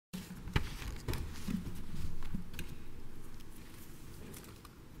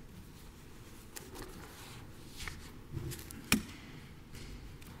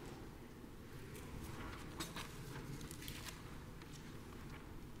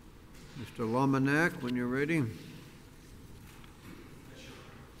Mr. Lominack, when you're ready.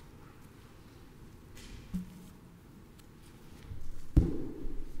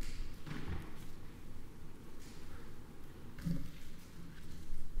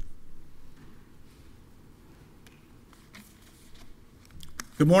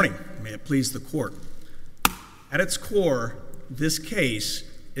 Good morning. May it please the court. At its core, this case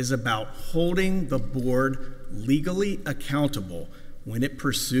is about holding the board legally accountable when it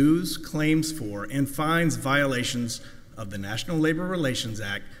pursues claims for and finds violations of the National Labor Relations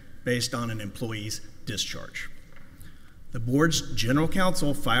Act based on an employee's discharge. The board's general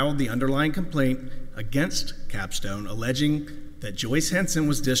counsel filed the underlying complaint against Capstone, alleging that Joyce Henson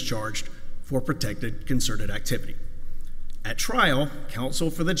was discharged for protected concerted activity. At trial, counsel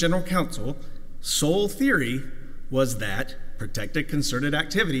for the general counsel sole theory was that protected concerted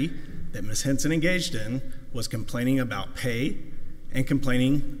activity that Ms. Henson engaged in was complaining about pay and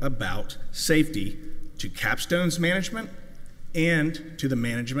complaining about safety to Capstone's management and to the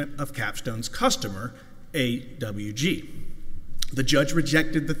management of Capstone's customer, AWG. The judge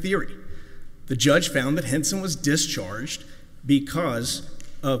rejected the theory. The judge found that Henson was discharged because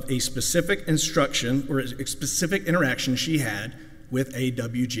of a specific instruction or a specific interaction she had with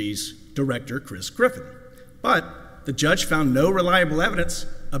AWG's director, Chris Griffin. But the judge found no reliable evidence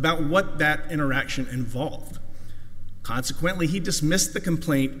about what that interaction involved. Consequently, he dismissed the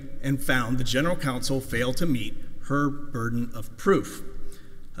complaint and found the general counsel failed to meet her burden of proof.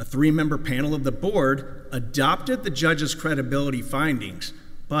 A three-member panel of the board adopted the judge's credibility findings,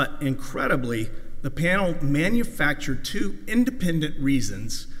 but incredibly, the panel manufactured two independent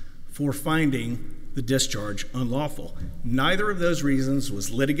reasons for finding the discharge unlawful. Neither of those reasons was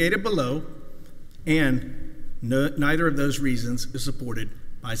litigated below, and neither of those reasons is supported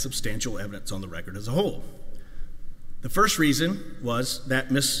by substantial evidence on the record as a whole. The first reason was that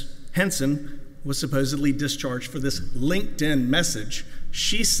Ms. Henson was supposedly discharged for this LinkedIn message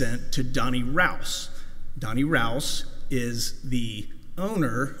she sent to Donnie Rouse. Donnie Rouse is the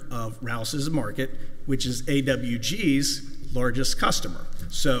owner of Rouse's Market, which is AWG's largest customer.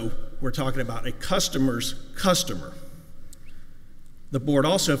 So we're talking about a customer's customer. The board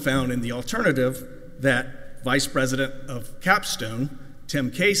also found in the alternative that Vice President of Capstone,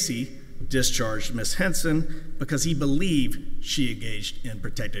 Tim Casey, discharged Ms. Henson because he believed she engaged in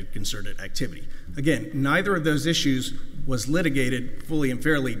protected concerted activity. Again, neither of those issues was litigated fully and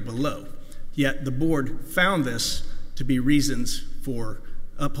fairly below, yet the board found this to be reasons for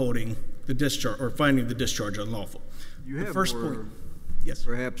upholding the discharge or finding the discharge unlawful. You have first more, point, yes,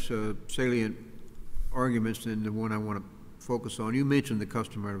 perhaps salient arguments than the one I want to focus on. You mentioned the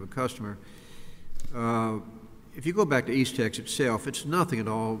customer of a customer. If you go back to Eastex itself, it's nothing at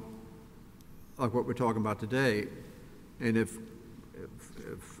all like what we're talking about today. And if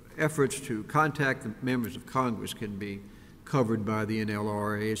efforts to contact the members of Congress can be covered by the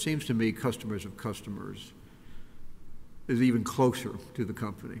NLRA, it seems to me customers of customers is even closer to the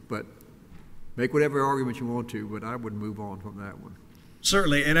company. But make whatever argument you want to, but I would move on from that one.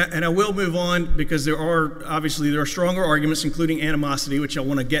 Certainly, and I will move on because there are stronger arguments, including animosity, which I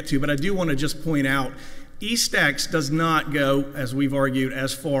want to get to, but I do want to just point out Eastex does not go, as we've argued,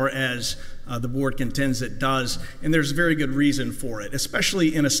 as far as the board contends it does, and there's very good reason for it,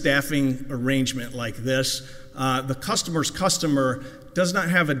 especially in a staffing arrangement like this. The customer's customer does not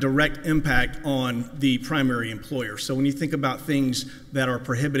have a direct impact on the primary employer. So when you think about things that are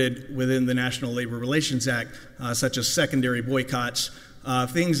prohibited within the National Labor Relations Act, such as secondary boycotts,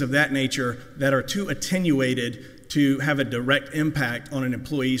 things of that nature that are too attenuated to have a direct impact on an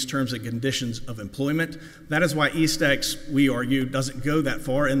employee's terms and conditions of employment. That is why Eastex, we argue, doesn't go that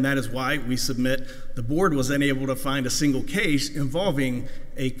far, and that is why we submit the board was unable to find a single case involving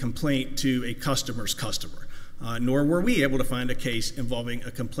a complaint to a customer's customer. Nor were we able to find a case involving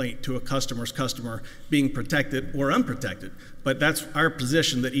a complaint to a customer's customer being protected or unprotected. But that's our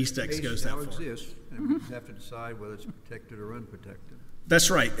position that Eastex goes that far. Exists, and we just have to decide whether it's protected or unprotected.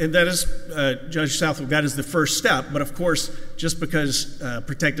 That's right, and that is, Judge Southwick, that is the first step. But of course, just because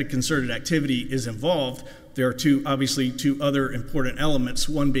protected concerted activity is involved, there are obviously two other important elements,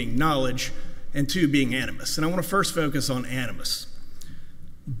 one being knowledge and two being animus. And I want to first focus on animus.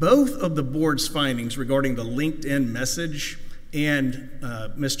 Both of the board's findings regarding the LinkedIn message and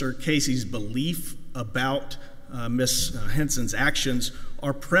Mr. Casey's belief about Ms. Henson's actions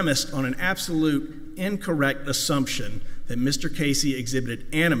are premised on an absolute incorrect assumption that Mr. Casey exhibited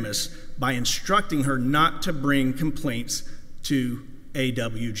animus by instructing her not to bring complaints to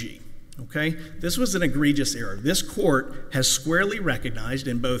AWG. Okay? This was an egregious error. This court has squarely recognized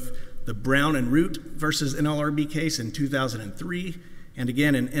in both the Brown and Root versus NLRB case in 2003 and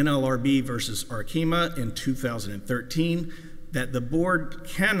again in NLRB versus Arkema in 2013, that the board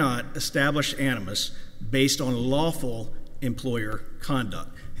cannot establish animus based on lawful employer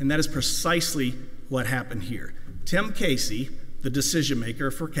conduct. And that is precisely what happened here. Tim Casey, the decision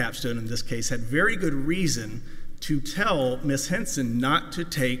maker for Capstone in this case, had very good reason to tell Ms. Henson not to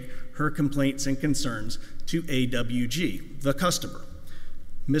take her complaints and concerns to AWG, the customer.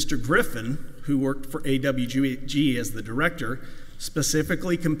 Mr. Griffin, who worked for AWG as the director,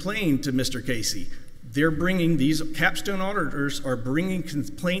 specifically complained to Mr. Casey. These Capstone auditors are bringing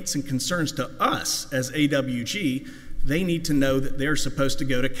complaints and concerns to us as AWG. They need to know that they're supposed to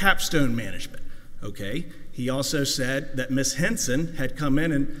go to Capstone management, okay? He also said that Ms. Henson had come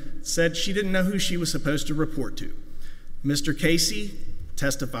in and said she didn't know who she was supposed to report to. Mr. Casey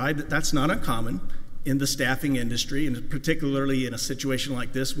testified that that's not uncommon in the staffing industry, and particularly in a situation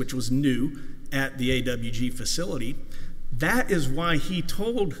like this, which was new at the AWG facility. That is why he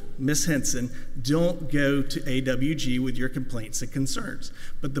told Ms. Henson, don't go to AWG with your complaints and concerns.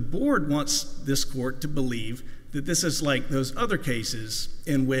 But the board wants this court to believe that this is like those other cases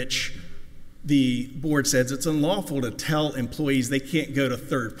in which the board says it's unlawful to tell employees they can't go to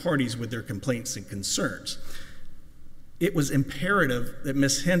third parties with their complaints and concerns. It was imperative that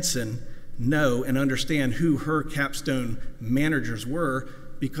Ms. Henson know and understand who her Capstone managers were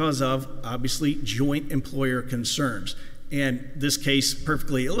because of, obviously, joint employer concerns. And this case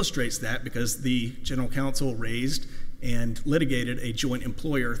perfectly illustrates that because the general counsel raised and litigated a joint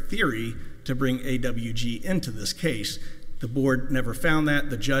employer theory to bring AWG into this case. The board never found that.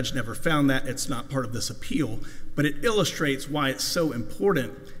 The judge never found that. It's not part of this appeal. But it illustrates why it's so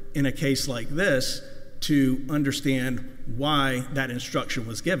important in a case like this to understand why that instruction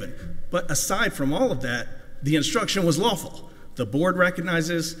was given. But aside from all of that, the instruction was lawful. The board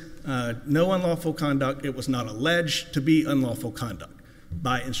recognizes no unlawful conduct. It was not alleged to be unlawful conduct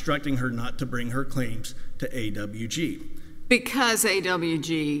by instructing her not to bring her claims to AWG. Because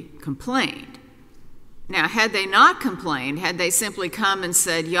AWG complained. Now, had they not complained, had they simply come and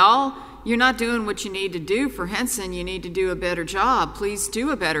said, y'all, you're not doing what you need to do for Henson, you need to do a better job, please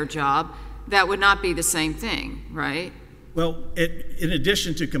do a better job, that would not be the same thing, right? Well, in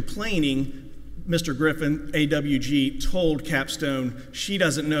addition to complaining, Mr. Griffin, AWG, told Capstone she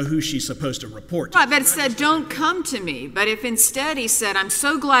doesn't know who she's supposed to report to. Right, but it said, don't come to me. But if instead he said, I'm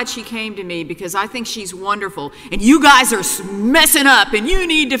so glad she came to me because I think she's wonderful, and you guys are messing up, and you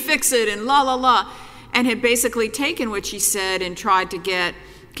need to fix it, and la, la, la, and had basically taken what she said and tried to get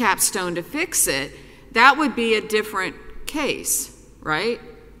Capstone to fix it, that would be a different case, right?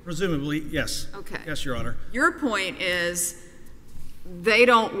 Presumably, yes. Okay. Yes, Your Honor. Your point is they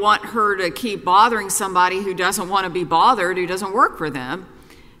don't want her to keep bothering somebody who doesn't want to be bothered, who doesn't work for them.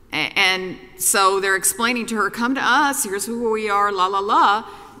 And so they're explaining to her, come to us, here's who we are, la, la, la.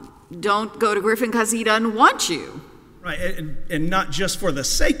 Don't go to Griffin because he doesn't want you. Right, and not just for the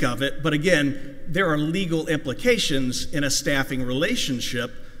sake of it, but again, there are legal implications in a staffing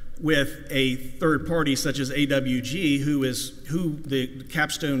relationship with a third party such as AWG, who the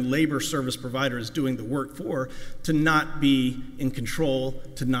Capstone labor service provider is doing the work for, to not be in control,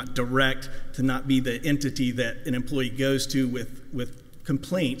 to not direct, to not be the entity that an employee goes to with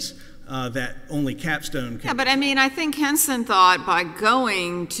complaints that only Capstone can. Yeah, but I mean, I think Henson thought by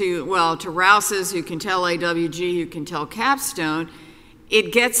going to Rouse's, who can tell AWG, who can tell Capstone,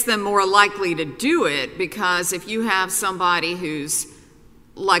 it gets them more likely to do it, because if you have somebody who's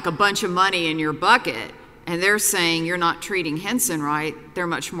like a bunch of money in your bucket and they're saying you're not treating Henson right, they're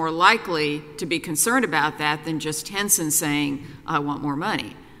much more likely to be concerned about that than just Henson saying, I want more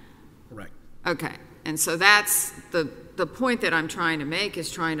money. Correct. Okay, and so that's the point that I'm trying to make, is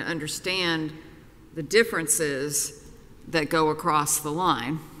trying to understand the differences that go across the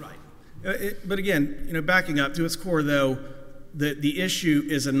line. Right. But again, backing up to its core, though, the issue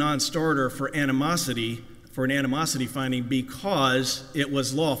is a non-starter for an animosity finding, because it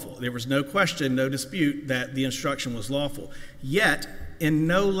was lawful. There was no question, no dispute that the instruction was lawful. Yet, in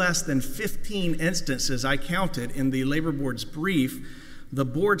no less than 15 instances I counted in the Labor Board's brief, the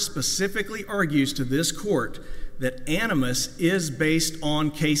board specifically argues to this court that animus is based on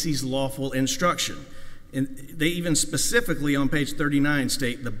Casey's lawful instruction. And they even specifically on page 39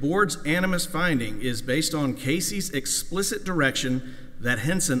 state, the board's animus finding is based on Casey's explicit direction that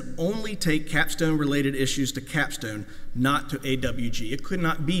Henson only take Capstone-related issues to Capstone, not to AWG. It could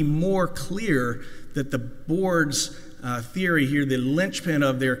not be more clear that the board's theory here, the linchpin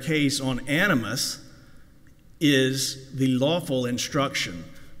of their case on animus, is the lawful instruction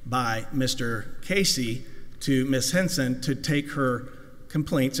by Mr. Casey to Ms. Henson to take her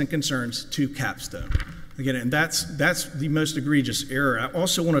complaints and concerns to Capstone. Again, and that's the most egregious error. I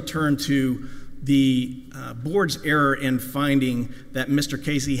also want to turn to the board's error in finding that Mr.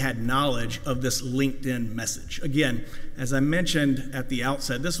 Casey had knowledge of this LinkedIn message. Again, as I mentioned at the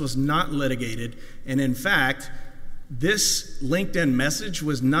outset, this was not litigated, and in fact, this LinkedIn message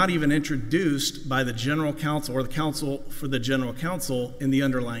was not even introduced by the general counsel or the counsel for the general counsel in the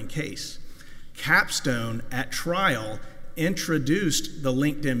underlying case. Capstone at trial introduced the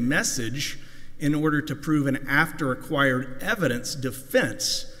LinkedIn message in order to prove an after-acquired evidence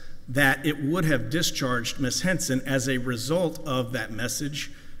defense that it would have discharged Ms. Henson as a result of that message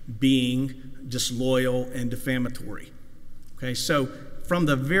being disloyal and defamatory. Okay, so from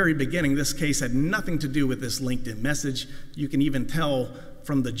the very beginning, this case had nothing to do with this LinkedIn message. You can even tell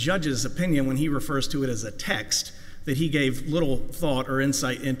from the judge's opinion when he refers to it as a text that he gave little thought or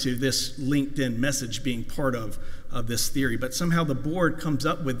insight into this LinkedIn message being part of this theory. But somehow the board comes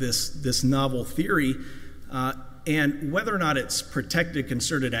up with this novel theory, and whether or not it's protected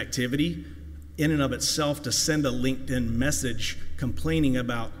concerted activity in and of itself to send a LinkedIn message complaining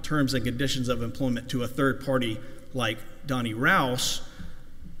about terms and conditions of employment to a third party like Donnie Rouse,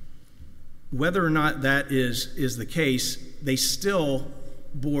 whether or not that is the case, the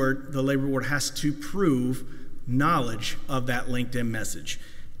labor board has to prove knowledge of that LinkedIn message.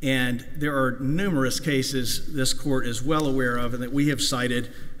 And there are numerous cases this court is well aware of and that we have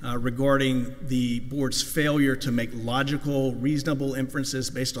cited regarding the board's failure to make logical, reasonable inferences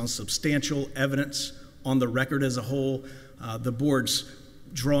based on substantial evidence on the record as a whole, the board's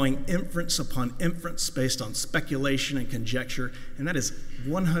drawing inference upon inference based on speculation and conjecture, and that is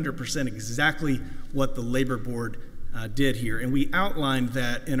 100% exactly what the labor board did here. And we outlined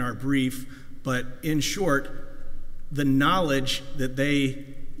that in our brief, but in short, the knowledge that they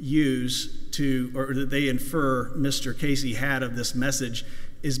use to, or that they infer Mr. Casey had of this message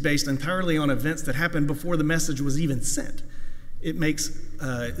is based entirely on events that happened before the message was even sent. It makes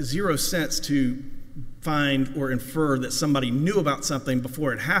zero sense to find or infer that somebody knew about something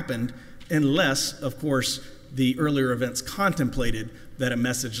before it happened, unless, of course, the earlier events contemplated that a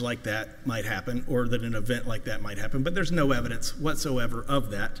message like that might happen or that an event like that might happen, but there's no evidence whatsoever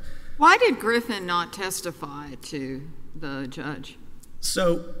of that. Why did Griffin not testify to the judge?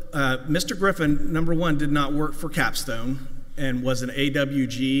 So Mr. Griffin, number one, did not work for Capstone and was an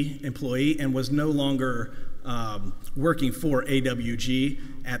AWG employee and was no longer working for AWG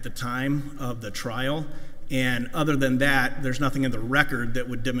at the time of the trial. And other than that, there's nothing in the record that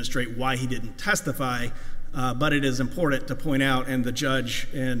would demonstrate why he didn't testify. But it is important to point out, and the judge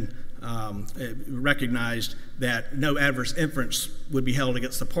recognized that no adverse inference would be held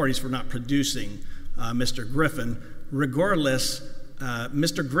against the parties for not producing Mr. Griffin. Regardless,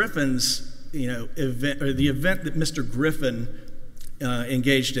 Mr. Griffin's event, or the event that Mr. Griffin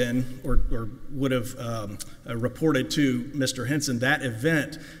engaged in or would have reported to Mr. Henson, that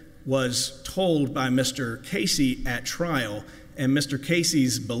event was told by Mr. Casey at trial, and Mr.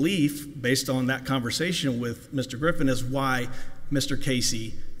 Casey's belief, based on that conversation with Mr. Griffin, is why Mr.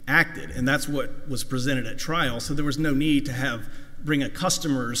 Casey acted, and that's what was presented at trial. So there was no need to bring a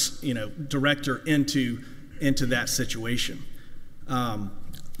customer's director into that situation.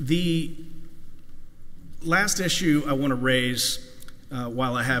 The last issue I want to raise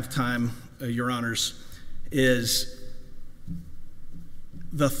while I have time, Your Honors, is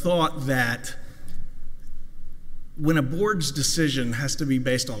the thought that when a board's decision has to be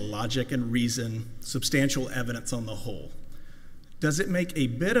based on logic and reason, substantial evidence on the whole, does it make a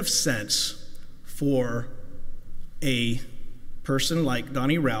bit of sense for a person like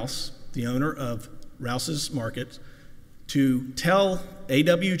Donnie Rouse, the owner of Rouse's Market, to tell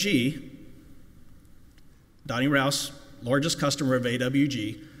AWG, Donnie Rouse, largest customer of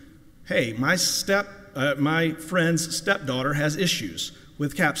AWG, hey, my friend's stepdaughter has issues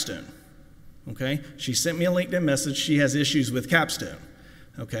with Capstone, okay? She sent me a LinkedIn message, she has issues with Capstone,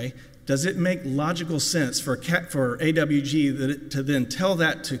 okay? Does it make logical sense for AWG to then tell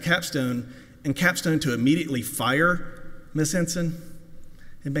that to Capstone and Capstone to immediately fire Ms. Henson?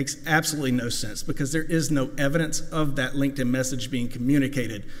 It makes absolutely no sense because there is no evidence of that LinkedIn message being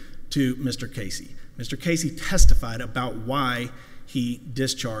communicated to Mr. Casey. Mr. Casey testified about why he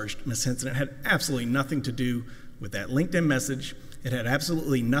discharged Ms. Henson. It had absolutely nothing to do with that LinkedIn message. It had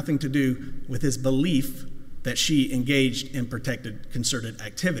absolutely nothing to do with his belief that she engaged in protected concerted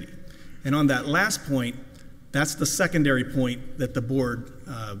activity. And on that last point, that's the secondary point that the board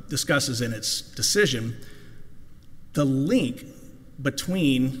discusses in its decision. The link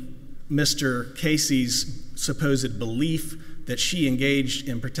between Mr. Casey's supposed belief that she engaged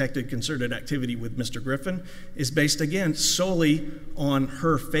in protected concerted activity with Mr. Griffin is based, again, solely on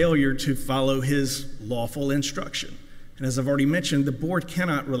her failure to follow his lawful instruction. And as I've already mentioned, the board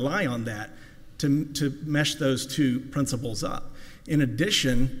cannot rely on that to mesh those two principles up. In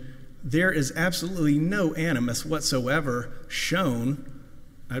addition, there is absolutely no animus whatsoever shown.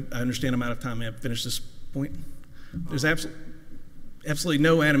 I understand I'm out of time. May I finish this point? There's absolutely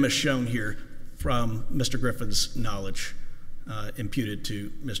no animus shown here from Mr. Griffin's knowledge imputed to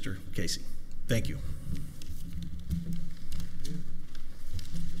Mr. Casey. Thank you.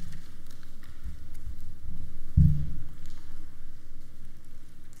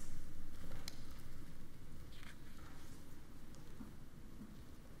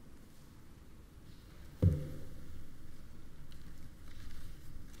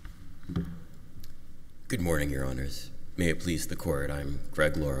 Good morning, Your Honors. May it please the Court, I'm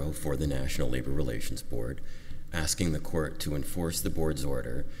Greg Lauro for the National Labor Relations Board, asking the Court to enforce the Board's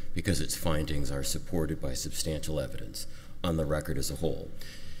order because its findings are supported by substantial evidence on the record as a whole.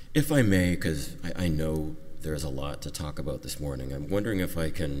 If I may, because I know there's a lot to talk about this morning, I'm wondering if I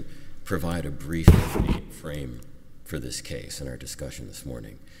can provide a brief frame for this case in our discussion this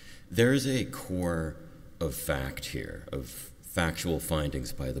morning. There's a core of fact here, of factual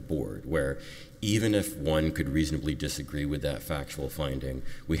findings by the Board, where even if one could reasonably disagree with that factual finding,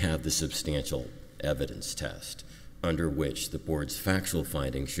 we have the substantial evidence test under which the Board's factual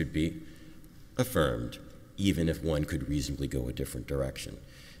findings should be affirmed, even if one could reasonably go a different direction.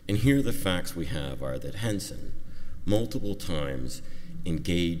 And here the facts we have are that Henson multiple times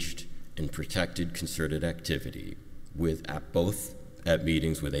engaged in protected concerted activity both at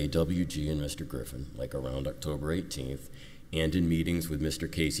meetings with AWG and Mr. Griffin, like around October 18th, and in meetings with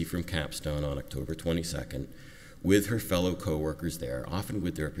Mr. Casey from Capstone on October 22nd, with her fellow co-workers there, often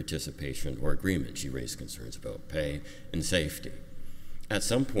with their participation or agreement. She raised concerns about pay and safety. At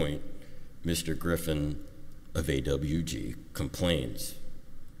some point, Mr. Griffin of AWG complains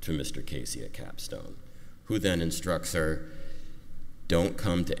to Mr. Casey at Capstone, who then instructs her, don't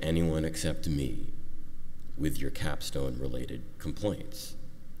come to anyone except me with your Capstone-related complaints.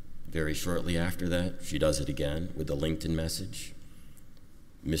 Very shortly after that, she does it again with a LinkedIn message.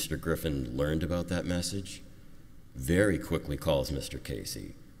 Mr. Griffin learned about that message, very quickly calls Mr.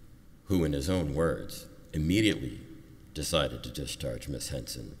 Casey, who in his own words immediately decided to discharge Ms.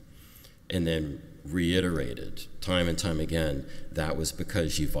 Henson, and then reiterated time and time again that was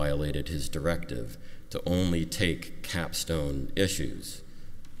because she violated his directive to only take Capstone issues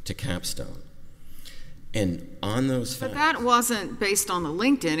to Capstone. And on those facts, but that wasn't based on the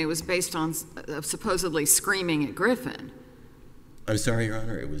LinkedIn. It was based on supposedly screaming at Griffin. I'm sorry, Your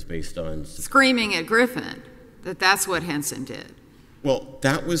Honor, it was based on screaming at Griffin, that's what Henson did. Well,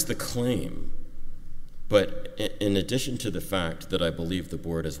 that was the claim. But in addition to the fact that I believe the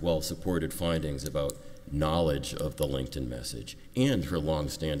Board has well-supported findings about knowledge of the LinkedIn message and her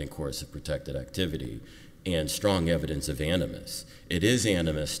long-standing course of protected activity, and strong evidence of animus. It is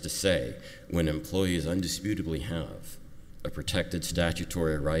animus to say when employees undisputably have a protected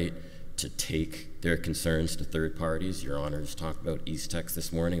statutory right to take their concerns to third parties. Your Honors talked about East Tex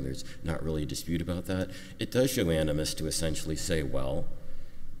this morning. There's not really a dispute about that. It does show animus to essentially say, well,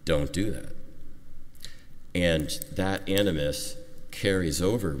 don't do that. And that animus carries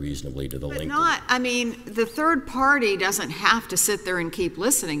over reasonably to the LinkedIn. The third party doesn't have to sit there and keep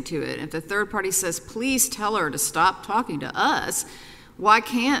listening to it. If the third party says, please tell her to stop talking to us, why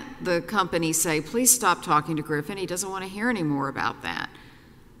can't the company say, please stop talking to Griffin? He doesn't want to hear any more about that.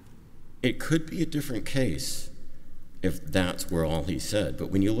 It could be a different case if that's where all he said.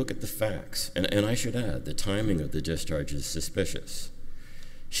 But when you look at the facts, and I should add, the timing of the discharge is suspicious.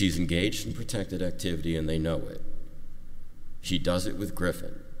 She's engaged in protected activity and they know it. She does it with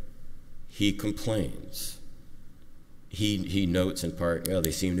Griffin. He complains. He notes in part, well, they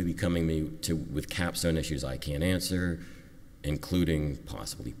seem to be coming with Capstone issues I can't answer, including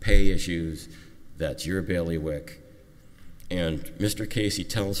possibly pay issues. That's your bailiwick. And Mr. Casey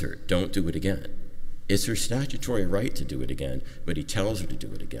tells her, don't do it again. It's her statutory right to do it again, but he tells her to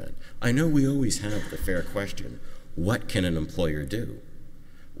do it again. I know we always have the fair question, what can an employer do?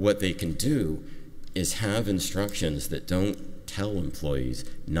 What they can do is have instructions that don't tell employees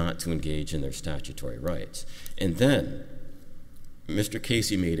not to engage in their statutory rights. And then Mr.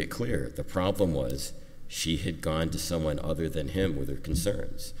 Casey made it clear the problem was she had gone to someone other than him with her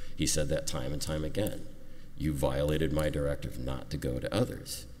concerns. He said that time and time again. You violated my directive not to go to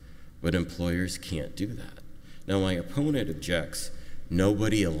others. But employers can't do that. Now, my opponent objects,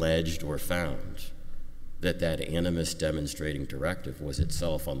 nobody alleged or found that animus demonstrating directive was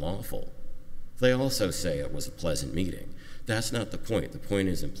itself unlawful. They also say it was a pleasant meeting. That's not the point. The point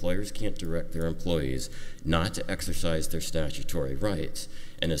is employers can't direct their employees not to exercise their statutory rights.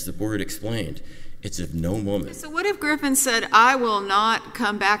 And as the board explained, it's of no moment. So what if Griffin said, I will not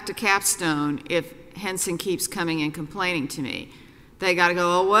come back to Capstone if Henson keeps coming and complaining to me? They got to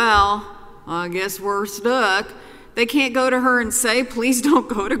go, oh, well, I guess we're stuck. They can't go to her and say, please don't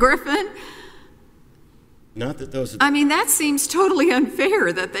go to Griffin? Not that those are... I mean, that seems totally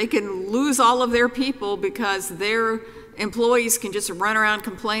unfair that they can lose all of their people because their employees can just run around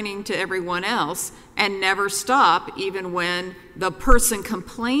complaining to everyone else and never stop, even when the person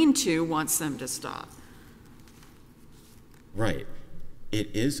complained to wants them to stop. Right.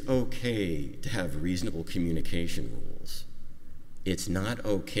 It is okay to have reasonable communication rules. It's not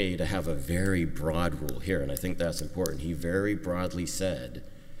okay to have a very broad rule here, and I think that's important. He very broadly said,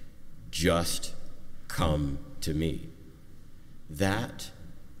 just come to me. That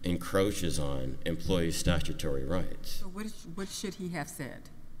encroaches on employees' statutory rights. So what should he have said?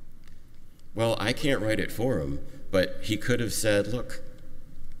 Well, I can't write it for him, but he could have said, look,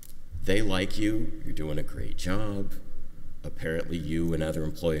 they like you, you're doing a great job. Apparently you and other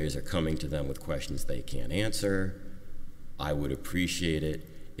employers are coming to them with questions they can't answer. I would appreciate it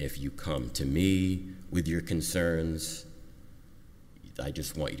if you come to me with your concerns. I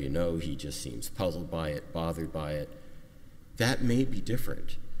just want you to know he just seems puzzled by it, bothered by it. That may be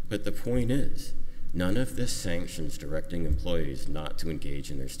different, but the point is, none of this sanctions directing employees not to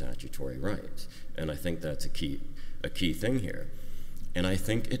engage in their statutory rights. And I think that's a key thing here. And I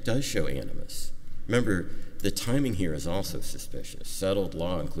think it does show animus. Remember, the timing here is also suspicious. Settled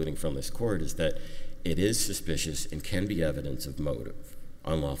law, including from this court, is that it is suspicious and can be evidence of motive,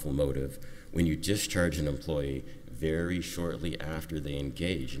 unlawful motive, when you discharge an employee very shortly after they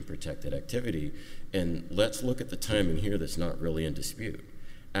engage in protected activity. And let's look at the timing here that's not really in dispute.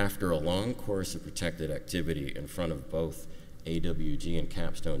 After a long course of protected activity in front of both AWG and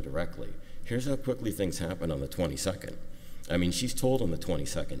Capstone directly, here's how quickly things happen on the 22nd. I mean, she's told on the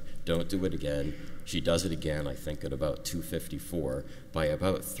 22nd, don't do it again. She does it again, I think, at about 2:54. By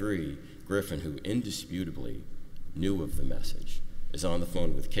about 3, Griffin, who indisputably knew of the message, is on the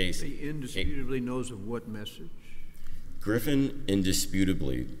phone with Casey. He indisputably knows of what message? Griffin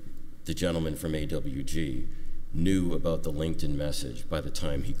indisputably, the gentleman from AWG, knew about the LinkedIn message by the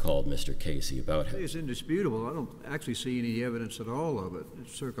time he called Mr. Casey about it. It's indisputable. I don't actually see any evidence at all of it.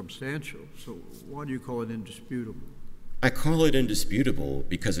 It's circumstantial. So why do you call it indisputable? I call it indisputable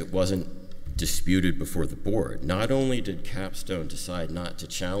because it wasn't disputed before the board. Not only did Capstone decide not to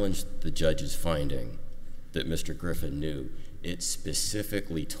challenge the judge's finding that Mr. Griffin knew, it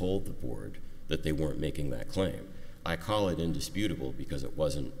specifically told the board that they weren't making that claim. I call it indisputable because it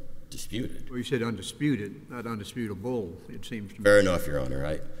wasn't disputed. Well, you said undisputed, not undisputable, it seems to me. Fair enough, Your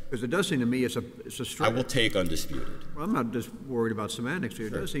Honor. Because it does seem to me it's a stretch. I will take undisputed. Well, I'm not just worried about semantics here.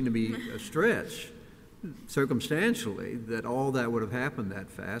 Sure. It does seem to be a stretch, circumstantially, that all that would have happened that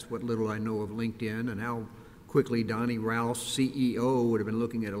fast, what little I know of LinkedIn, and how quickly Donnie Rouse, CEO, would have been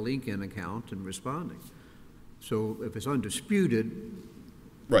looking at a LinkedIn account and responding. So if it's undisputed...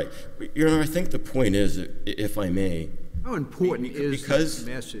 Right. Your Honor, I think the point is, if I may... How important is this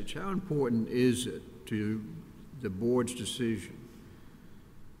message? How important is it to the board's decision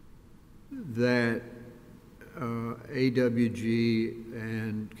that AWG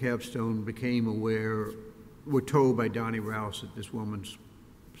and Capstone became aware, were told by Donnie Rouse that this woman's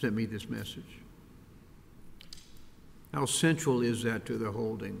sent me this message? How central is that to the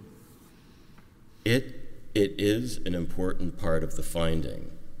holding? It is an important part of the finding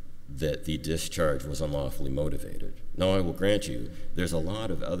that the discharge was unlawfully motivated. Now, I will grant you, there's a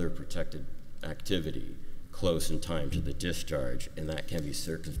lot of other protected activity close in time to the discharge, and that can be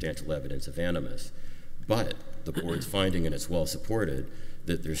circumstantial evidence of animus. But the board's finding, and it's well supported,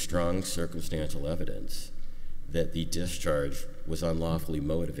 that there's strong circumstantial evidence that the discharge was unlawfully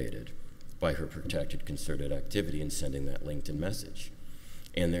motivated by her protected concerted activity in sending that LinkedIn message.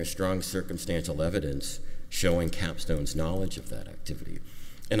 And there's strong circumstantial evidence showing Capstone's knowledge of that activity.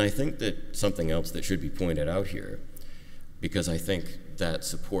 And I think that something else that should be pointed out here, because I think that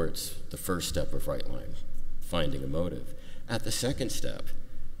supports the first step of right line, finding a motive. At the second step,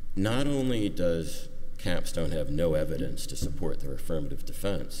 not only does Capstone have no evidence to support their affirmative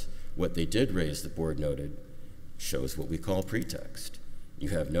defense, what they did raise, the board noted, shows what we call pretext. You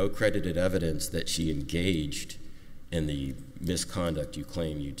have no credited evidence that she engaged in the misconduct you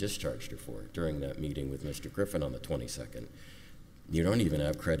claim you discharged her for during that meeting with Mr. Griffin on the 22nd. You don't even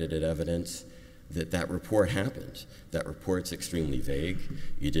have credited evidence that report happened. That report's extremely vague.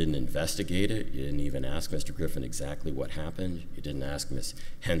 You didn't investigate it. You didn't even ask Mr. Griffin exactly what happened. You didn't ask Ms.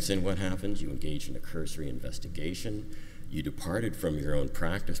 Henson what happened. You engaged in a cursory investigation. You departed from your own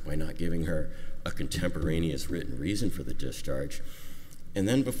practice by not giving her a contemporaneous written reason for the discharge. And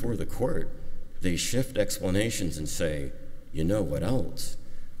then before the court, they shift explanations and say, you know what else?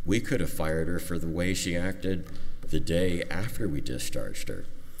 We could have fired her for the way she acted the day after we discharged her.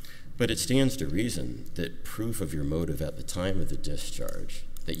 But it stands to reason that proof of your motive at the time of the discharge,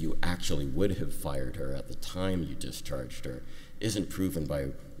 that you actually would have fired her at the time you discharged her, isn't proven by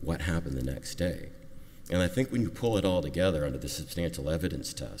what happened the next day. And I think when you pull it all together under the substantial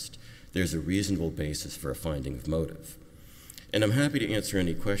evidence test, there's a reasonable basis for a finding of motive. And I'm happy to answer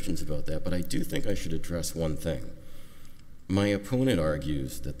any questions about that, but I do think I should address one thing. My opponent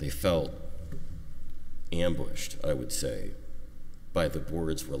argues that they felt ambushed, I would say, by the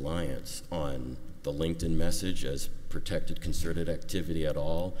board's reliance on the LinkedIn message as protected concerted activity at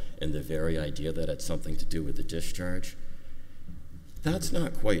all, and the very idea that had something to do with the discharge. That's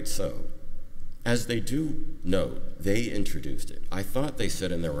not quite so. As they do note, they introduced it. I thought they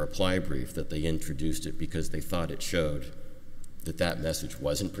said in their reply brief that they introduced it because they thought it showed that that message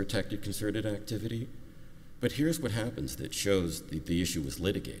wasn't protected concerted activity. But here's what happens that shows the issue was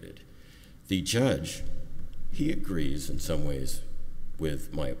litigated. The judge, he agrees in some ways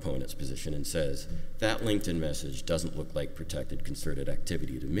with my opponent's position and says, that LinkedIn message doesn't look like protected concerted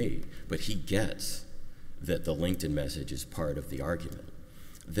activity to me, but he gets that the LinkedIn message is part of the argument.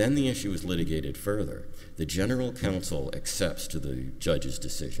 Then the issue is litigated further. The general counsel accepts to the judge's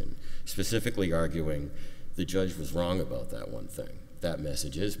decision, specifically arguing the judge was wrong about that one thing. That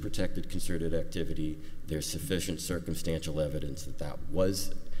message is protected concerted activity. There's sufficient circumstantial evidence that that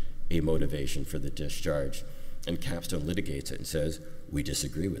was a motivation for the discharge. And Capstone litigates it and says, we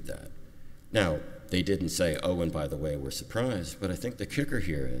disagree with that. Now, they didn't say, oh, and by the way, we're surprised, but I think the kicker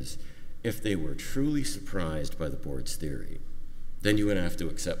here is, if they were truly surprised by the board's theory, then you would have to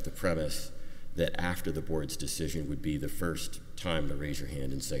accept the premise that after the board's decision would be the first time to raise your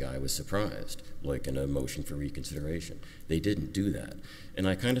hand and say, I was surprised, like in a motion for reconsideration. They didn't do that. And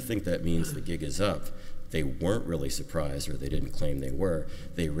I kind of think that means the gig is up. They weren't really surprised, or they didn't claim they were.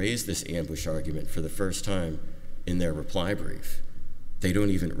 They raised this ambush argument for the first time in their reply brief. They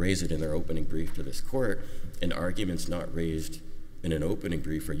don't even raise it in their opening brief to this court, and arguments not raised in an opening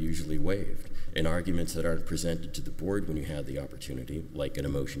brief are usually waived. And arguments that aren't presented to the board when you have the opportunity, like in a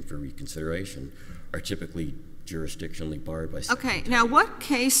motion for reconsideration, are typically jurisdictionally barred by statute. Okay, now what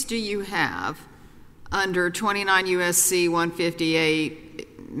case do you have under 29 U.S.C. 158,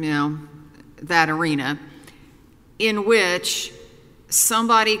 that arena, in which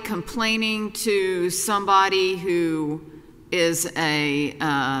somebody complaining to somebody who is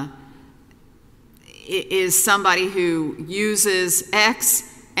somebody who uses X,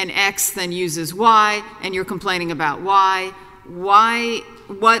 and X then uses Y, and you're complaining about Y.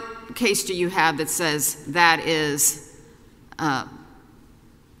 What case do you have that says that is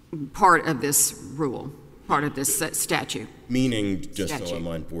part of this rule, part of this statute? Meaning, just so I'm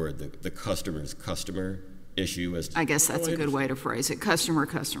on board, the customer's customer issue as to, I guess that's a good way to phrase it, customer.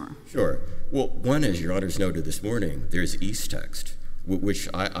 Sure. Well, one, as your honors noted this morning, there's East text, which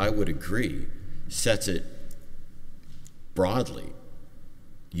I would agree sets it broadly.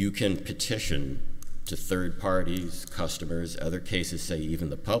 You can petition to third parties, customers, other cases say even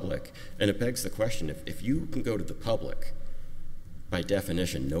the public, and it begs the question, if you can go to the public, by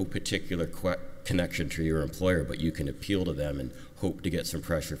definition, no particular connection to your employer, but you can appeal to them and hope to get some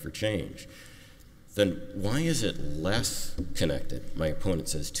pressure for change, then why is it less connected, my opponent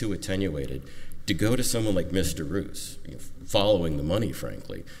says, too attenuated, to go to someone like Mr. Roos, following the money,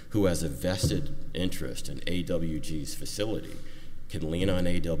 frankly, who has a vested interest in AWG's facility, can lean on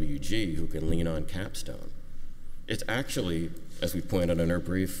AWG, who can lean on Capstone. It's actually, as we pointed out in our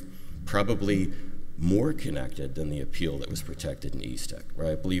brief, probably more connected than the appeal that was protected in East Tech,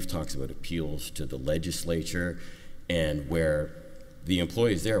 where I believe talks about appeals to the legislature and where the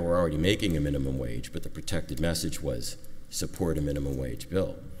employees there were already making a minimum wage, but the protected message was support a minimum wage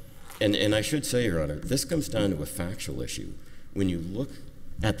bill. And I should say, Your Honor, this comes down to a factual issue. When you look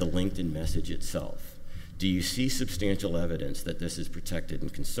at the LinkedIn message itself, do you see substantial evidence that this is protected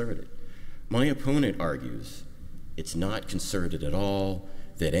and concerted? My opponent argues it's not concerted at all,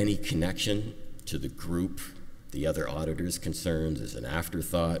 that any connection to the group, the other auditor's concerns, is an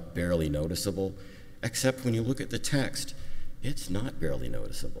afterthought, barely noticeable, except when you look at the text, it's not barely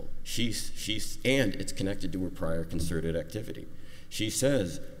noticeable. And it's connected to her prior concerted activity. She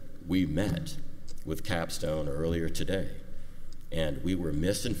says, we met with Capstone earlier today. and we were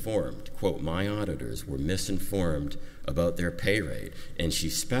misinformed, quote, my auditors were misinformed about their pay rate, and she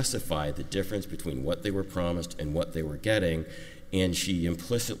specified the difference between what they were promised and what they were getting, and she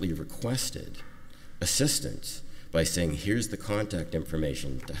implicitly requested assistance by saying, here's the contact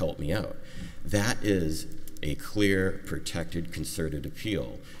information to help me out. That is a clear, protected, concerted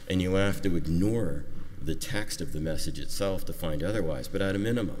appeal, and you have to ignore the text of the message itself to find otherwise, but at a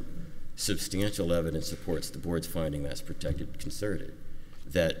minimum, substantial evidence supports the board's finding that's protected, concerted,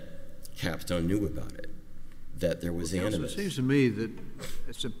 that Capstone knew about it, that there was animus. It seems to me that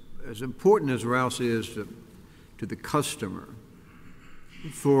as important as Rouse is to the customer,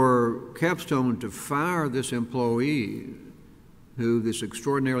 for Capstone to fire this employee, who this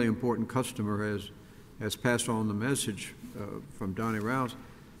extraordinarily important customer has passed on the message from Donnie Rouse,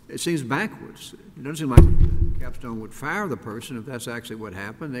 it seems backwards. It doesn't seem like Capstone would fire the person if that's actually what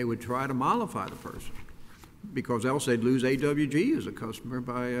happened. They would try to mollify the person, because else they'd lose AWG as a customer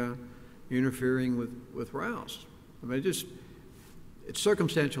by interfering with Rouse. I mean, it's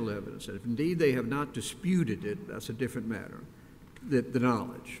circumstantial evidence, and if indeed they have not disputed it, that's a different matter, the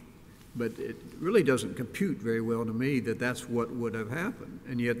knowledge. But it really doesn't compute very well to me that that's what would have happened,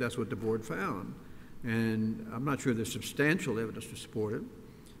 and yet that's what the board found. And I'm not sure there's substantial evidence to support it,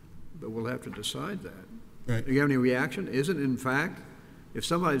 but we'll have to decide that. Right. Do you have any reaction? Isn't, in fact, if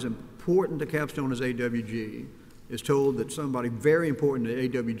somebody as important to Capstone as AWG is told that somebody very important to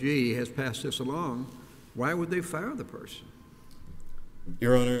AWG has passed this along, why would they fire the person?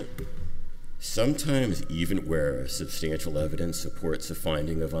 Your Honor, sometimes even where substantial evidence supports a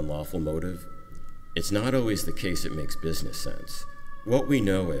finding of unlawful motive, it's not always the case it makes business sense. What we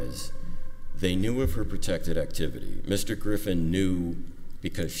know is they knew of her protected activity. Mr. Griffin knew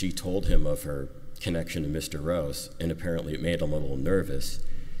because she told him of her connection to Mr. Rouse, and apparently it made him a little nervous.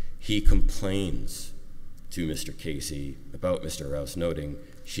 He complains to Mr. Casey about Mr. Rouse, noting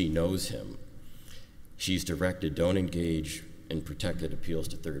she knows him. She's directed, don't engage in protected appeals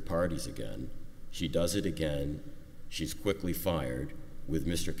to third parties again. She does it again. She's quickly fired, with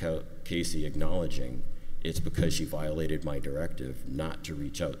Mr. Casey acknowledging it's because she violated my directive not to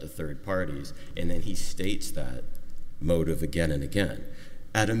reach out to third parties, and then he states that motive again and again.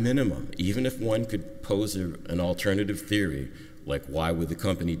 At a minimum, even if one could pose an alternative theory, like why would the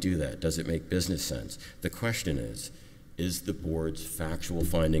company do that? Does it make business sense? The question is the board's factual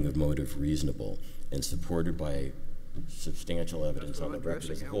finding of motive reasonable and supported by substantial evidence on the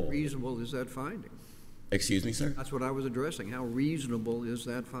record as a whole? How reasonable is that finding? Excuse me, sir? That's what I was addressing. How reasonable is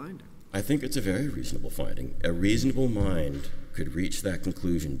that finding? I think it's a very reasonable finding. A reasonable mind could reach that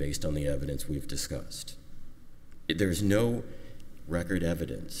conclusion based on the evidence we've discussed. There's no record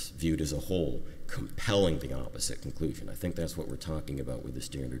evidence viewed as a whole compelling the opposite conclusion. I think that's what we're talking about with the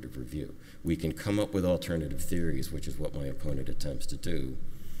standard of review. We can come up with alternative theories, which is what my opponent attempts to do,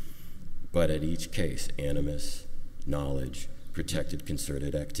 but at each case, animus, knowledge, protected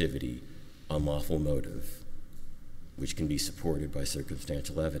concerted activity, unlawful motive, which can be supported by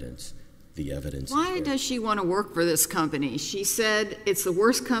circumstantial evidence, the evidence. Why does she want to work for this company? She said it's the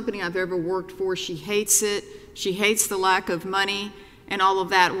worst company I've ever worked for. She hates it. She hates the lack of money and all of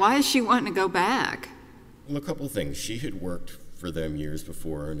that. Why is she wanting to go back? Well, a couple of things. She had worked for them years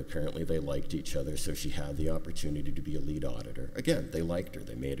before, and apparently they liked each other, so she had the opportunity to be a lead auditor. Again, they liked her.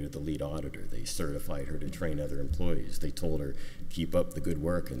 They made her the lead auditor. They certified her to train other employees. They told her, keep up the good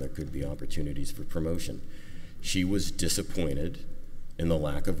work, and there could be opportunities for promotion. She was disappointed in the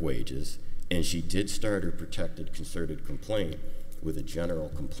lack of wages, and she did start her protected concerted complaint with a general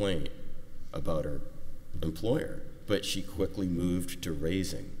complaint about her employer, but she quickly moved to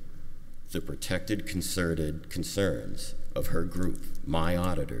raising the protected concerted concerns of her group, my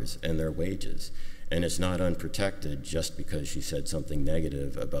auditors, and their wages. And it's not unprotected just because she said something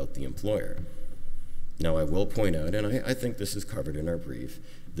negative about the employer. Now, I will point out, and I think this is covered in our brief,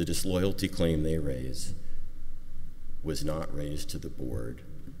 the disloyalty claim they raise was not raised to the board.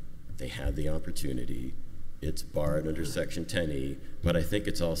 They had the opportunity. It's barred under Section 10E, but I think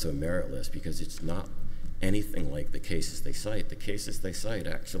it's also meritless because it's not anything like the cases they cite. The cases they cite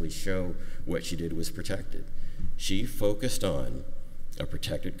actually show what she did was protected. She focused on a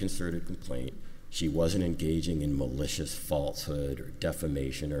protected concerted complaint. She wasn't engaging in malicious falsehood or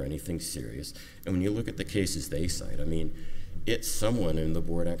defamation or anything serious. And when you look at the cases they cite, I mean, it's someone, and the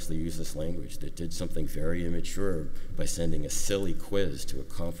board actually used this language, that did something very immature by sending a silly quiz to a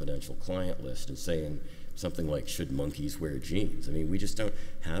confidential client list and saying something like, should monkeys wear jeans? I mean, we just don't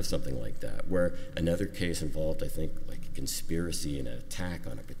have something like that. Where another case involved, I think, like a conspiracy and an attack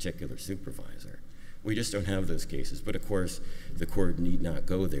on a particular supervisor. We just don't have those cases. But of course, the court need not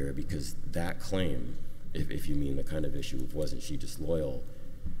go there because that claim if you mean the kind of issue of wasn't she disloyal,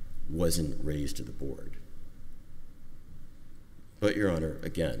 wasn't raised to the board. But, Your Honor,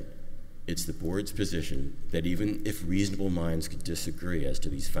 again, it's the board's position that even if reasonable minds could disagree as to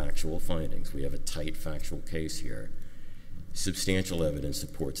these factual findings, we have a tight factual case here, substantial evidence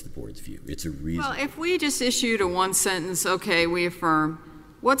supports the board's view. It's a reason. Well, if we just issued a one sentence, okay, we affirm,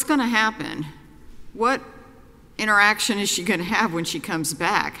 what's going to happen? What interaction is she going to have when she comes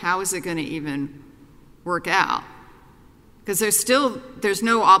back? How is it going to even work out? Because there's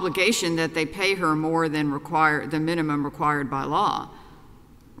no obligation that they pay her more than the minimum required by law,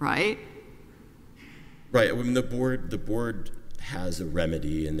 right? Right. I mean, the board has a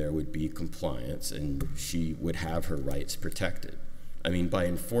remedy, and there would be compliance, and she would have her rights protected. I mean, by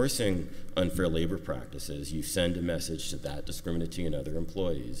enforcing unfair labor practices, you send a message to that discriminatory and other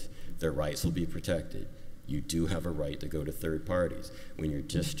employees. Their rights will be protected. You do have a right to go to third parties. When you're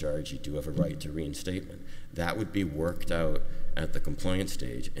discharged, you do have a right to reinstatement. That would be worked out at the compliance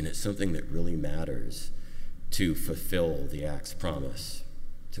stage, and it's something that really matters to fulfill the Act's promise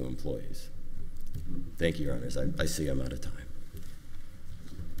to employees. Thank you, Your Honors. I see I'm out of time.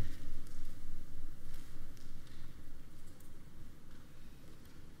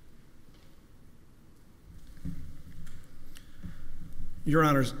 Your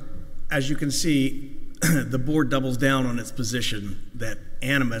Honors, as you can see, the board doubles down on its position that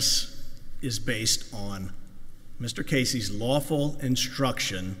animus is based on Mr. Casey's lawful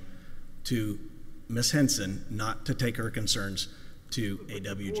instruction to Ms. Henson not to take her concerns to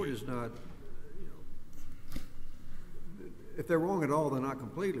AWG. The board is not, if they're wrong at all, they're not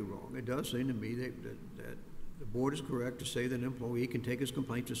completely wrong. It does seem to me that the board is correct to say that an employee can take his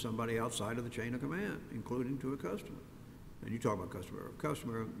complaint to somebody outside of the chain of command, including to a customer. And you talk about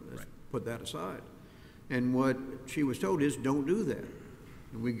customer, let's put that aside. And what she was told is don't do that.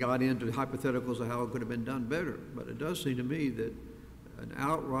 And we got into hypotheticals of how it could have been done better. But it does seem to me that an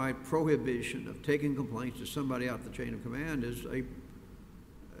outright prohibition of taking complaints to somebody out the chain of command is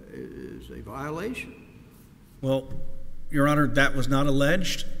a violation. Well, Your Honor, that was not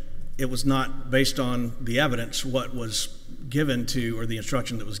alleged. It was not based on the evidence what was given to, or the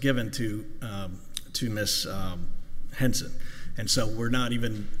instruction that was given to Ms. Henson. And so we're not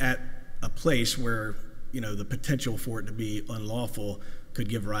even at a place where, the potential for it to be unlawful could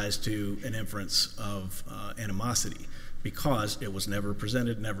give rise to an inference of animosity, because it was never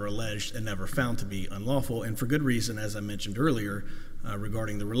presented, never alleged, and never found to be unlawful, and for good reason, as I mentioned earlier,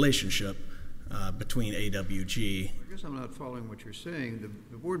 regarding the relationship between AWG. I guess I'm not following what you're saying.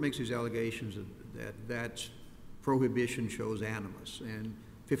 The board makes these allegations that prohibition shows animus, and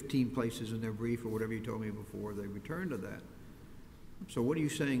 15 places in their brief, or whatever you told me before, they return to that. So what are you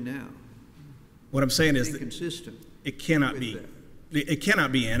saying now? What I'm saying is inconsistent. It cannot be. It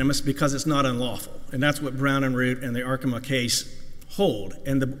cannot be animus because it's not unlawful, and that's what Brown and Root and the Arkema case hold.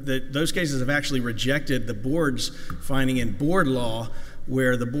 And those cases have actually rejected the board's finding in board law,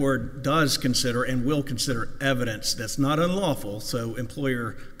 where the board does consider and will consider evidence that's not unlawful. So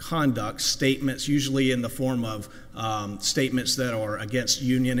employer conduct statements, usually in the form of statements that are against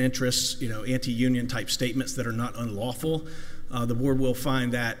union interests, anti-union type statements that are not unlawful. The board will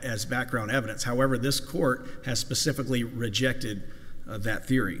find that as background evidence. However, this court has specifically rejected that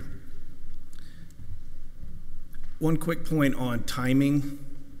theory. One quick point on timing,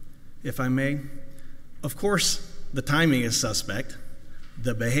 if I may. Of course, the timing is suspect.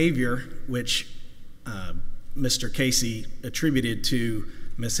 The behavior which Mr. Casey attributed to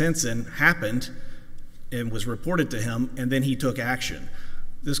Ms. Henson happened and was reported to him, and then he took action.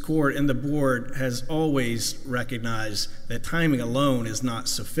 This court and the board has always recognized that timing alone is not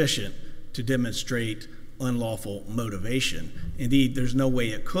sufficient to demonstrate unlawful motivation. Indeed, there's no way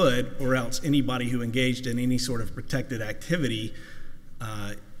it could, or else anybody who engaged in any sort of protected activity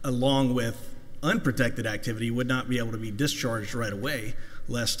along with unprotected activity would not be able to be discharged right away,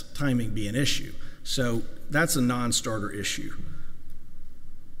 lest timing be an issue. So that's a non-starter issue.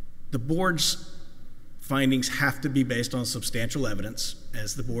 The board's findings have to be based on substantial evidence,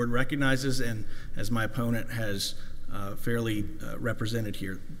 as the board recognizes and as my opponent has fairly represented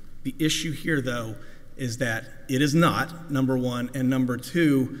here. The issue here, though, is that it is not, number one, and number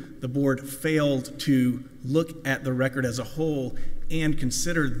two, the board failed to look at the record as a whole and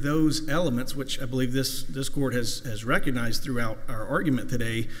consider those elements, which I believe this court has recognized throughout our argument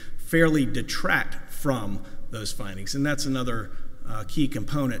today, fairly detract from those findings. And that's another key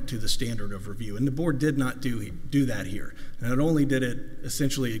component to the standard of review. And the board did not do that here. Not only did it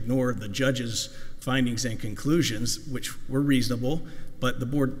essentially ignore the judge's findings and conclusions, which were reasonable, but the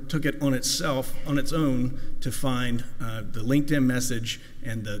board took it on its own to find the LinkedIn message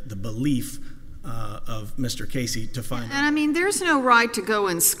and the belief of Mr. Casey to find out. And I mean, there's no right to go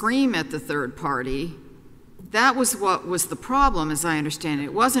and scream at the third party. That was what was the problem, as I understand it.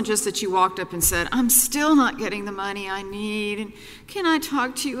 It wasn't just that you walked up and said, I'm still not getting the money I need, and can I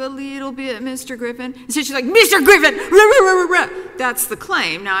talk to you a little bit, Mr. Griffin? And so she's like, Mr. Griffin! That's the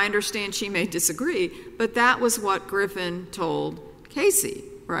claim. Now, I understand she may disagree, but that was what Griffin told Casey,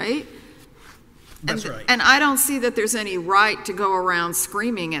 right? That's right. And I don't see that there's any right to go around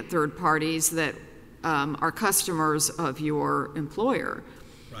screaming at third parties that are customers of your employer.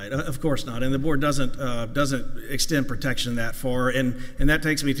 Right, of course not, and the board doesn't extend protection that far, and that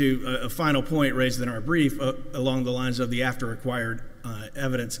takes me to a final point raised in our brief along the lines of the after acquired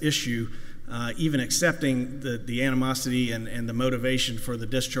evidence issue. Even accepting the animosity and the motivation for the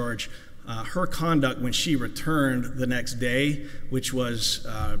discharge, her conduct when she returned the next day, which was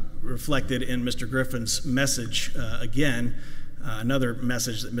reflected in Mr. Griffin's message again. Another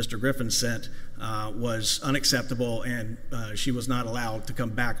message that Mr. Griffin sent was unacceptable, and she was not allowed to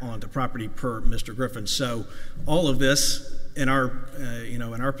come back onto property per Mr. Griffin. So, all of this in our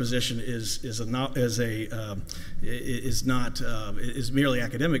position is merely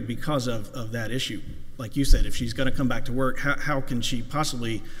academic because of that issue. Like you said, if she's going to come back to work, how can she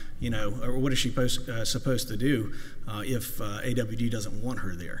possibly, or what is she supposed to do if AWD doesn't want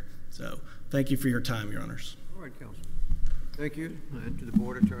her there? So, thank you for your time, Your Honors. All right, Counsel. Thank you, and to the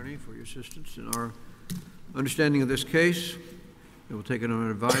board attorney for your assistance in our understanding of this case. We will take it under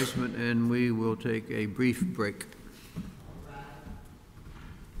advisement, and we will take a brief break.